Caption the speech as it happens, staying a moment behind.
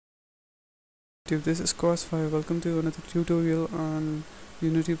Dude, this is Crossfire. Welcome to another tutorial on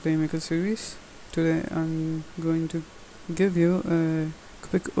Unity Playmaker series. Today I'm going to give you a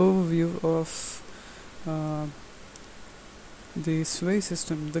quick overview of uh, the sway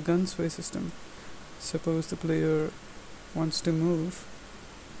system, the gun sway system. Suppose the player wants to move,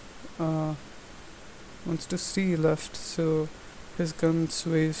 uh, wants to see left, so his gun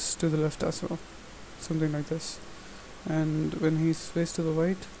sways to the left as well, something like this. And when he sways to the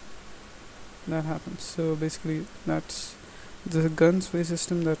right, that happens. So basically that's the gun sway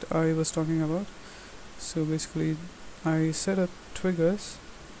system that I was talking about. So basically I set up triggers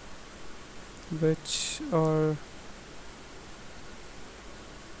which are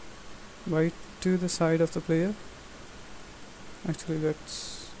right to the side of the player. Actually,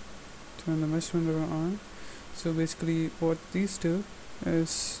 let's turn the mesh renderer on. So basically what these do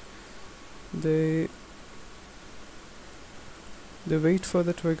is they wait for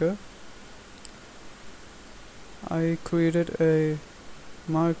the trigger. I created a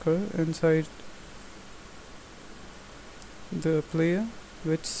marker inside the player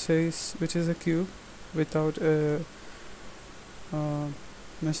which is a cube without a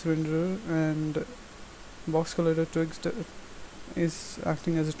mesh renderer, and box collider is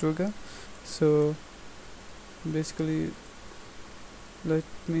acting as a trigger. So basically let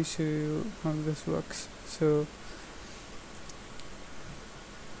me show you how this works. So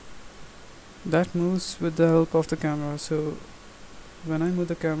that moves with the help of the camera. So when I move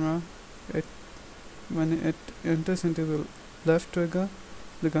the camera, when it enters into the left trigger,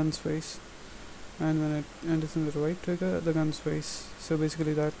 the gun sways, and when it enters into the right trigger, the gun sways. So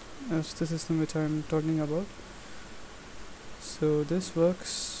basically that is the system which I am talking about. So this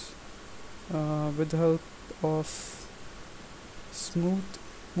works with the help of smooth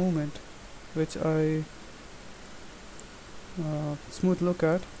movement, which I smooth look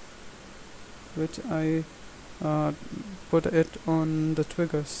at, which I put it on the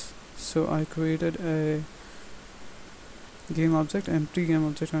triggers. So I created a game object, empty game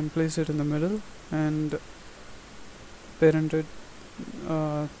object, and placed it in the middle and parented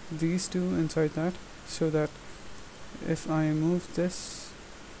these two inside that, so that if I move this,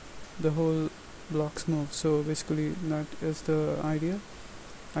 the whole blocks move. So basically that is the idea.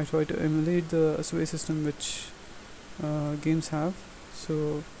 I try to emulate the sway system which games have.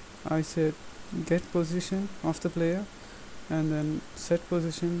 So I said get position of the player and then set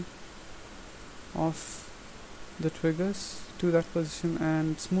position of the triggers to that position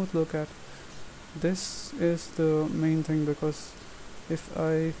and smooth look at. This is the main thing, because if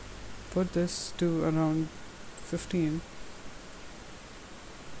I put this to around 15,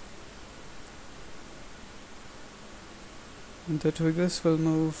 the triggers will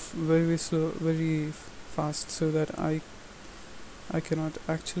move very slow, very fast, so that I cannot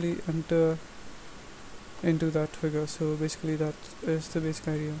actually enter into that trigger. So basically that is the basic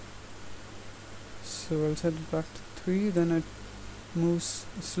idea. So I'll set it back to 3, then it moves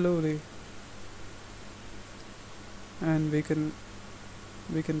slowly, and we can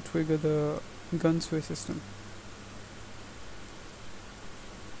trigger the gun sway system.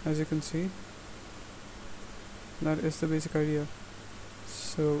 As you can see, that is the basic idea.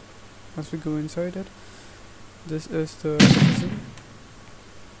 So as we go inside it, this is the system.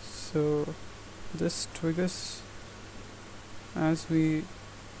 So this triggers as we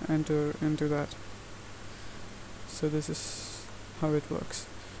enter into that. So this is how it works.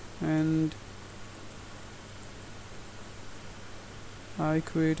 And I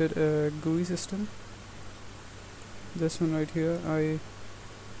created a GUI system. This one right here, I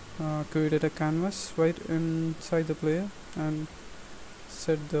created a canvas right inside the player and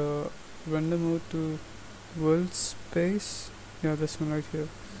set the render mode to world space. Yeah, this one right here,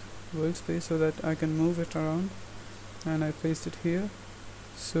 world space, so that I can move it around, and I placed it here.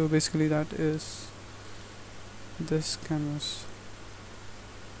 So basically that is this canvas.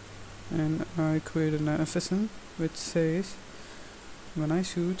 And I created an FSM which says when I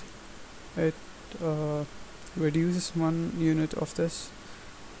shoot, it reduces 1 unit of this,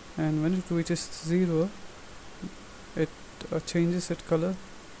 and when it reaches 0, it changes its color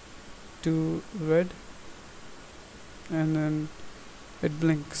to red, and then it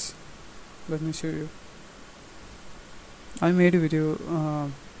blinks. Let me show you. I made a video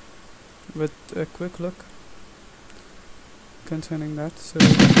with a quick look concerning that. So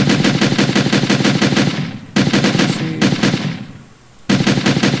see,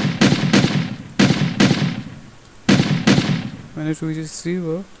 when it reaches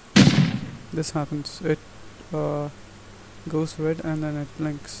 0, this happens. It goes red and then it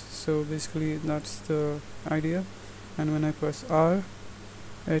blinks. So basically that's the idea. And when I press R,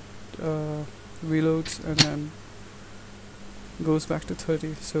 it reloads and then goes back to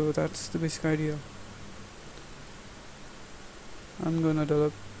 30. So that's the basic idea. I'm gonna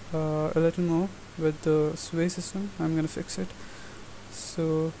develop a little more with the sway system. I'm gonna fix it.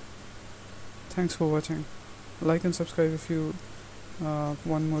 So thanks for watching. Like and subscribe if you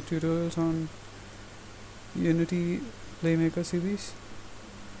want more tutorials on Unity Playmaker series.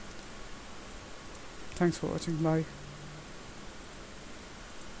 Thanks for watching. Bye.